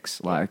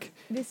projects. Like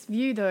this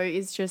view though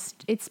is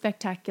just it's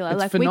spectacular. it's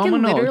like phenomenal. we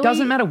can literally It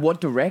doesn't matter what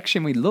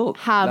direction we look.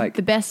 have like,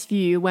 the best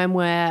view when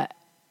we're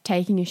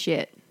taking a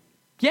shit.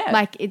 yeah.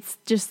 Like it's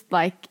just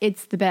like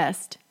it's the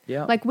best.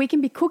 Yeah. Like we can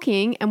be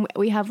cooking and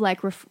we have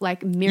like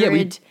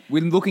mirrored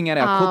we're looking at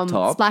our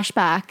cooktop.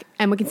 splashback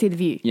and we can see the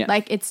view. Yeah.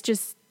 Like it's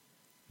just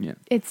Yeah.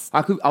 it's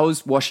I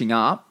was washing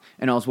up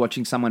and I was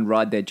watching someone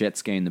ride their jet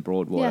ski in the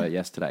Broadwater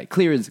yesterday.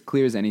 Clear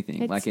as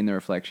anything, like in the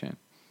reflection.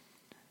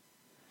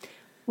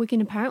 we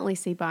can apparently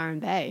see Byron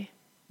Bay.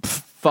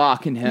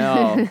 Fucking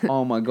hell.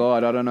 Oh my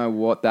God. I don't know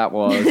what that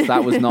was.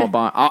 That was not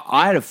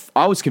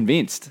I was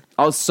convinced.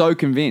 I was so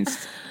convinced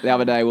the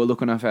other day we're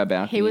looking off our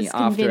balcony He was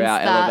convinced after our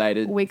that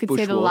elevated we could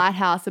see the bushwalk.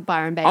 lighthouse at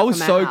Byron Bay. I was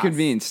from so our house.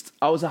 convinced.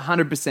 I was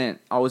 100%.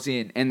 I was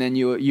in. And then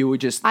you were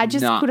just I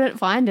just nah. couldn't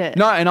find it.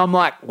 No, and I'm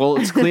like, well,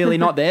 it's clearly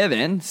not there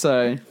then.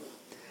 So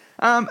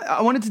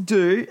I wanted to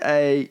do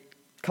a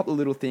couple of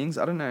little things.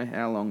 I don't know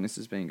how long this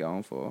has been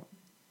going for.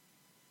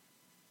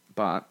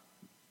 But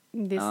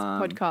This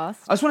podcast.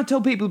 I just want to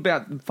tell people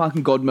about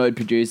fucking God Mode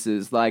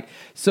producers. Like,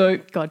 so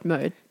God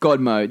mode. God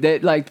Mode. They're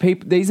like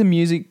people. These are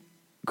music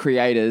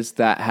creators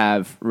that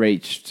have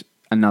reached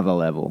another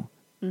level.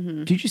 Mm-hmm.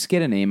 Did you just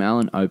get an email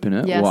and open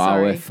it Yeah, while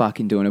sorry. we're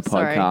fucking doing a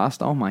Sorry.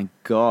 podcast? Oh my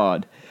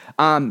God.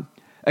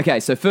 Okay,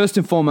 so first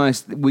and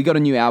foremost, we got a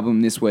new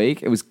album this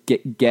week. It was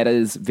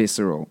Getter's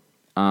Visceral.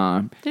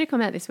 Did it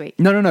come out this week?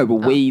 No, but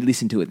we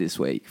listened to it this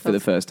week for the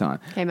first time.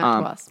 Came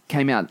out to us.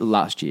 Came out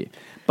last year.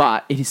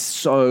 But it is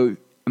so...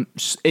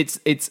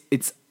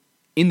 It's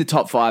in the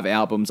top 5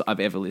 albums I've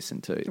ever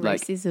listened to.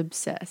 Reese is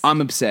obsessed. I'm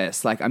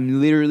obsessed. Like,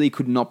 I'm literally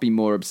could not be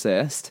more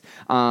obsessed.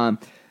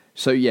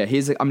 So yeah,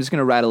 I'm just going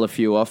to rattle a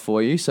few off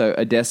for you. So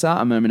Odessa,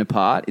 A Moment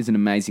Apart is an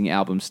amazing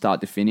album,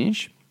 start to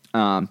finish.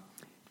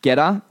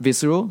 Getter,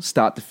 Visceral,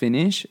 start to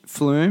finish.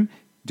 Flume,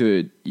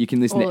 dude, you can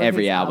listen All to of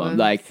every his album. albums,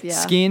 Like yeah.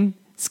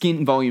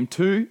 Skin Volume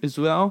 2 as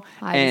well.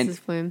 Hi, This Is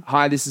Flume.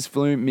 Hi, This Is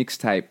Flume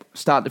mixtape,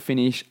 start to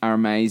finish, are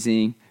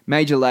amazing.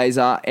 Major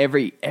Lazer,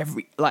 every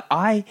like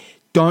I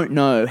don't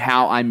know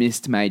how I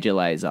missed Major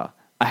Lazer.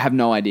 I have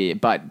no idea,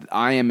 but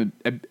I am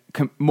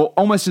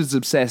almost as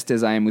obsessed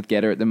as I am with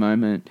Getter at the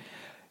moment.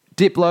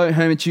 Diplo,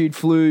 Hermitude,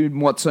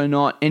 Flume, What So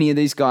Not, any of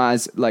these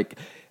guys, like,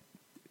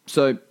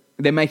 so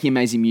they're making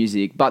amazing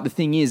music. But the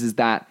thing is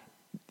that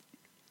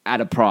at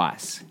a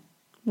price.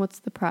 What's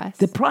the price?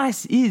 The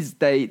price is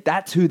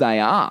that's who they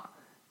are.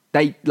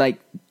 They like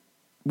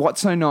What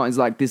So Not is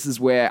like, this is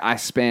where I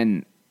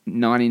spend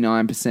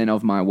 99%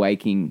 of my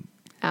waking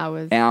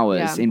hours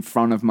Yeah. in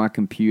front of my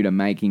computer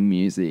making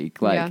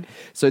music. Like, Yeah.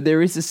 so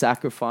there is a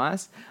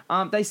sacrifice.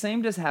 They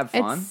seem to have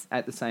fun It's-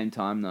 at the same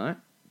time though.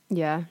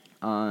 Yeah.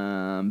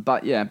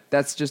 But yeah,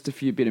 that's just a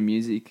few bit of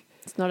music.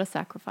 It's not a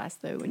sacrifice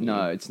though when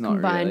No, you it's not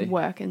combine really.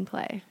 work and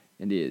play.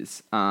 It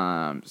is.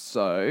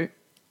 So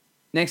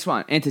next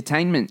one,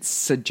 entertainment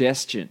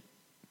suggestion.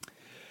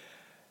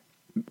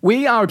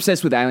 We are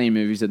obsessed with alien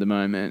movies at the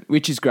moment,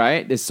 which is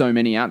great. There's so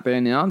many out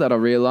there now that I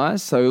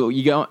realize. So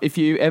if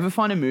you ever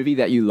find a movie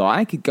that you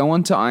like, go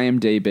onto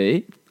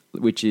IMDb,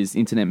 which is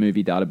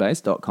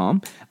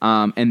internetmoviedatabase.com,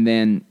 and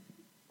then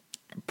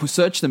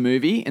search the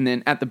movie, and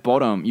then at the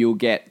bottom you'll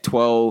get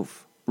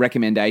 12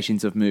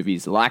 recommendations of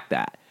movies like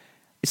that.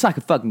 It's like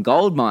a fucking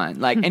gold mine.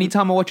 Like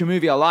anytime I watch a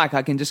movie I like,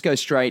 I can just go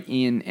straight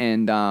in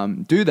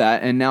and do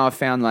that. And now I've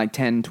found like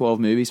 10, 12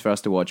 movies for us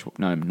to watch.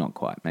 No, not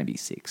quite. Maybe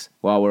 6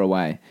 while we're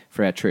away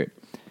for our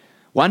trip.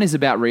 One is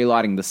about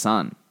relighting the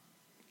sun,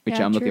 which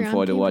I'm looking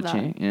forward to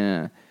watching.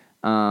 Yeah.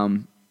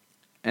 And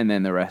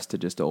then the rest are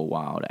just all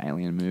wild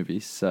alien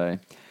movies. So,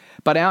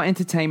 but our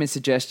entertainment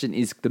suggestion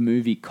is the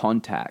movie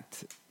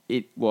Contact.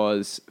 It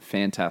was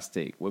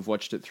fantastic. We've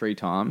watched it 3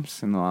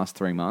 times in the last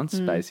 3 months,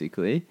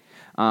 basically.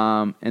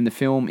 And the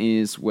film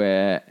is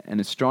where an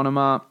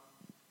astronomer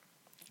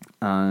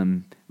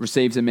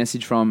receives a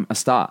message from a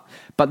star.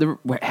 But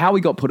how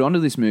we got put onto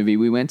this movie,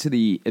 we went to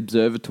the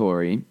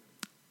observatory.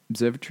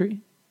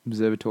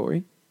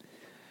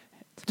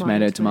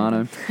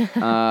 Tomato.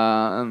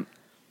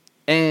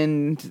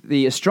 And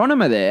the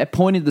astronomer there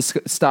pointed the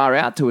star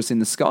out to us in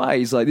the sky.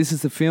 He's like, this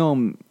is the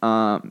film,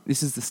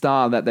 this is the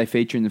star that they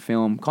feature in the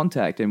film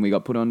Contact. And we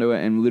got put onto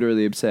it and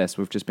literally obsessed.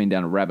 We've just been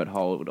down a rabbit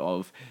hole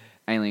of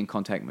alien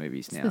contact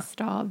movies now. The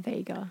star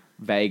Vega.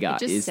 Vega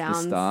is the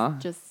star.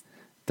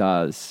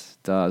 Does.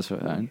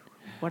 Right?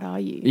 What are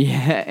you?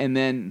 Yeah, and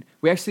then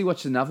we actually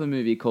watched another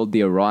movie called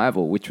The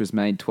Arrival, which was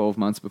made 12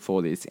 months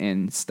before this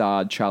and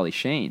starred Charlie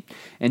Sheen.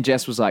 And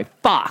Jess was like,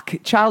 fuck,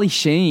 Charlie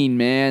Sheen,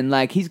 man.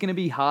 Like, he's going to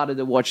be harder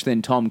to watch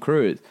than Tom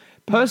Cruise.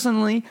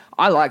 Personally,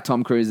 I like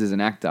Tom Cruise as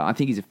an actor. I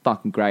think he's a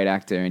fucking great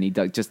actor and he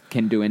just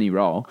can do any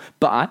role.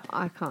 But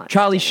I can't.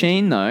 Charlie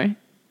Sheen, though,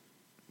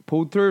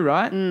 pulled through,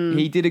 right?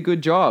 He did a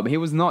good job. He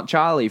was not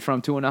Charlie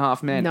from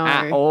 2.5 Men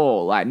at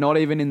all. Like, not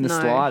even in the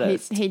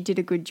slightest. He did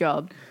a good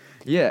job.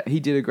 Yeah, he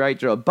did a great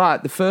job.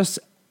 But the first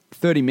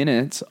 30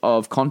 minutes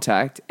of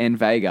Contact and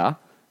Vega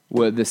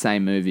were the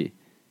same movie.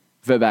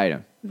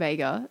 Verbatim.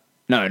 Vega?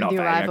 No, not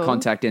Vega. Arrival.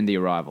 Contact and The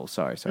Arrival.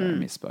 Sorry, I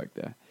misspoke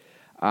there.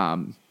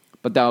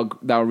 But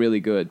they were really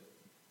good.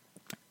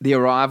 The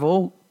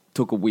Arrival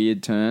took a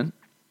weird turn.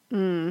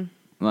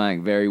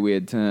 Like, very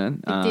weird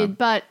turn. It did,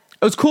 but...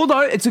 It was cool,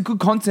 though. It's a good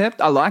concept.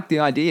 I like the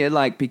idea,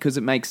 like, because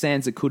it makes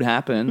sense. It could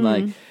happen.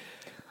 Like,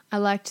 I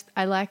liked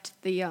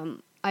the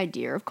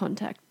idea of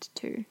Contact,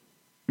 too.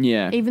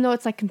 Yeah. Even though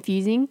it's like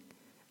confusing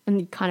and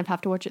you kind of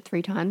have to watch it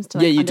 3 times to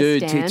like,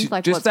 understand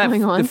like just what's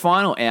going on. The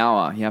final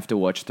hour you have to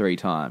watch 3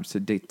 times to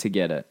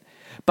get it.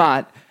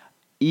 But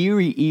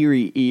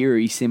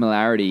eerie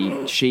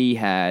similarity she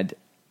had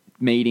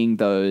meeting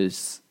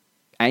those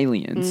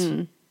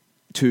aliens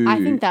to I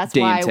think that's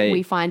DMT. why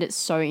we find it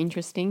so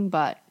interesting,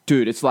 but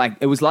dude, it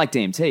was like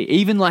DMT.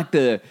 Even like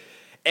the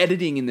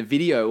editing in the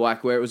video,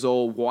 like where it was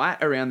all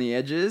white around the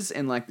edges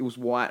and like it was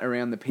white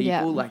around the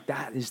people, like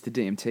that is the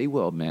DMT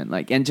world, man.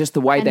 Like, and just the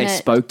way they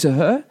spoke to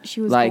her.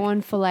 She was like, gone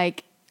for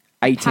like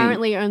 18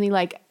 apparently only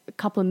like a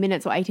couple of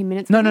minutes or 18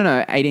 minutes.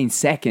 No, 18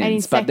 seconds.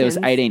 18 but there was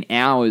seconds. 18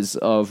 hours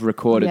of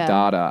recorded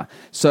data.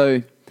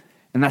 So,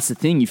 and that's the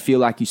thing, you feel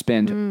like you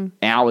spend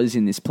hours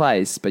in this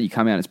place, but you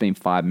come out, it's been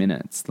 5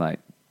 minutes. Like,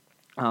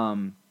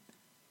 but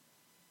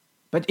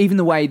even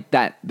the way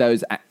that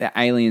the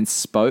aliens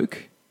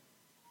spoke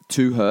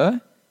to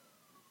her,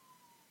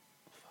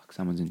 fuck,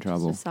 someone's in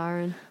trouble. It's a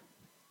siren.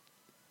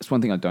 It's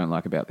one thing I don't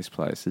like about this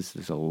place.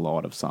 There's a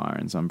lot of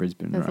sirens on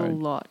Brisbane Road. There's a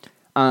lot.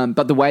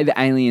 But the way the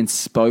aliens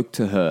spoke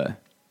to her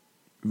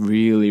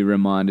really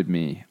reminded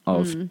me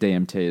of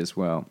DMT as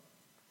well.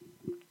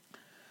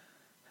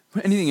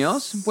 Anything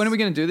else? When are we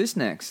going to do this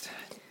next?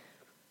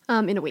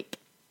 In a week.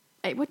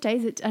 Hey, what day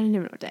is it? I don't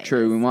even know what day.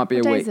 True, we might be what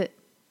a day week. Is it?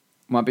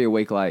 Might be a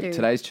week late. Dude.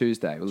 Today's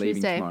Tuesday. We're leaving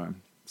Tuesday. tomorrow.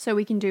 So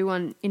we can do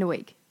one in a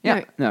week.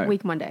 Yeah, no.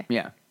 Week Monday.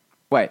 Yeah.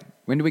 Wait,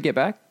 when do we get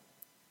back?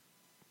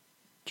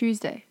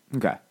 Tuesday.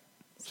 Okay.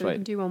 So we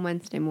can do one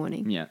Wednesday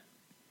morning. Yeah.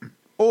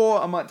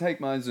 Or I might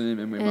take my Zoom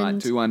and we might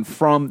do one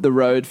from the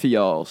road for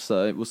y'all.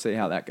 So we'll see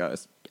how that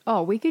goes.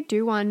 Oh, we could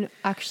do one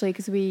actually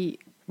because we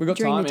got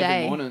during time the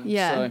day. every morning.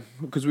 Yeah.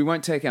 Because we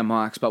won't take our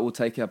mics, but we'll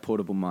take our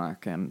portable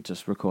mic and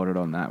just record it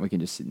on that. We can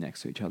just sit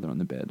next to each other on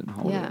the bed and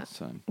hold it.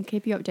 So we'll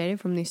keep you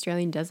updated from the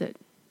Australian desert.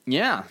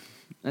 yeah,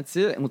 that's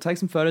it. And we'll take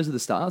some photos of the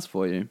stars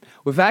for you.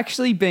 We've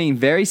actually been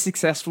very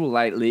successful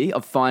lately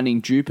of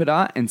finding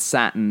Jupiter and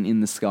Saturn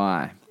in the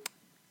sky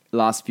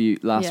last few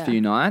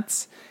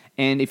nights.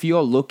 And if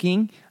you're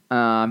looking,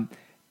 if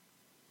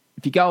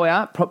you go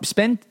out,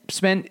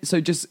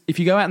 if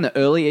you go out in the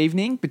early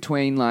evening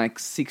between like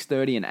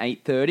 6:30 and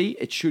 8:30,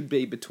 it should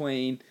be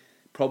between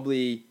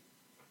probably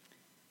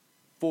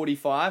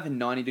 45 and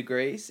 90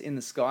 degrees in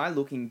the sky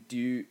looking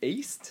due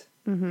east.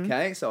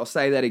 Okay, so I'll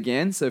say that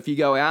again. So if you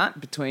go out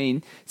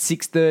between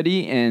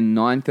 6:30 and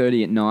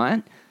 9:30 at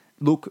night,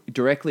 look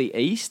directly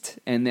east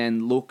and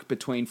then look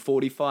between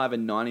 45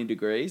 and 90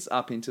 degrees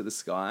up into the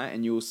sky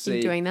and you'll see... Are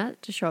you doing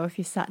that to show off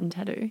your Saturn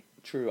tattoo?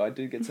 True, I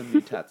did get some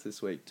new tats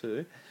this week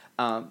too.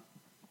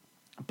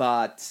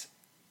 But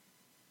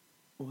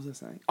what was I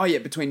saying? Oh, yeah,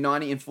 between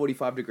 90 and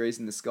 45 degrees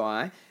in the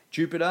sky.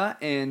 Jupiter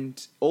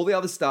and all the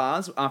other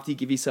stars, after you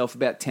give yourself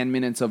about 10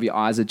 minutes of your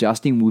eyes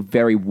adjusting, will be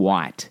very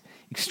white.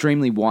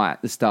 Extremely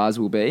white, the stars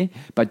will be.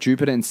 But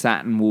Jupiter and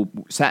Saturn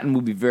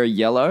will be very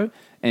yellow,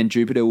 and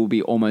Jupiter will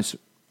be almost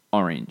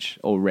orange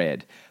or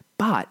red.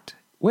 But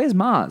where's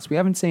Mars? We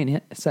haven't seen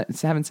it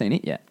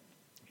yet.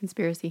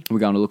 Conspiracy. We're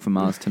going to look for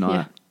Mars tonight.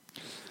 Yeah.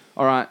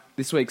 All right,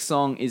 this week's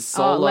song is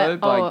Solo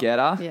by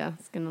Getter. Yeah, I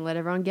was going to let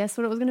everyone guess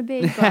what it was going to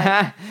be.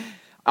 But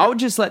I would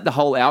just let the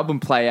whole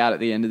album play out at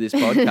the end of this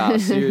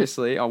podcast.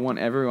 Seriously, I want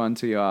everyone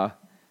to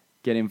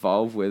get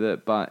involved with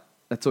it. But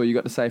that's all you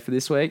got to say for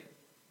this week.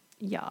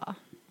 yeah.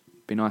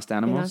 Be nice to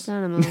animals. Be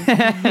nice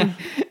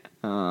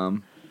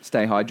animals.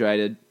 Stay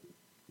hydrated.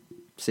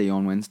 See you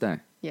on Wednesday.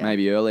 Yeah.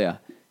 Maybe earlier,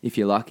 if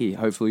you're lucky.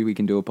 Hopefully we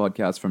can do a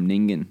podcast from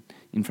Nyngan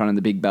in front of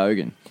the Big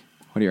Bogan.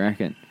 What do you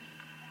reckon?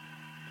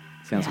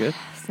 Sounds good?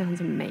 Sounds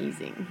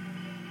amazing.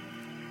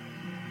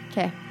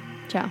 Okay.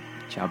 Ciao.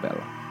 Ciao,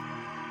 Bella.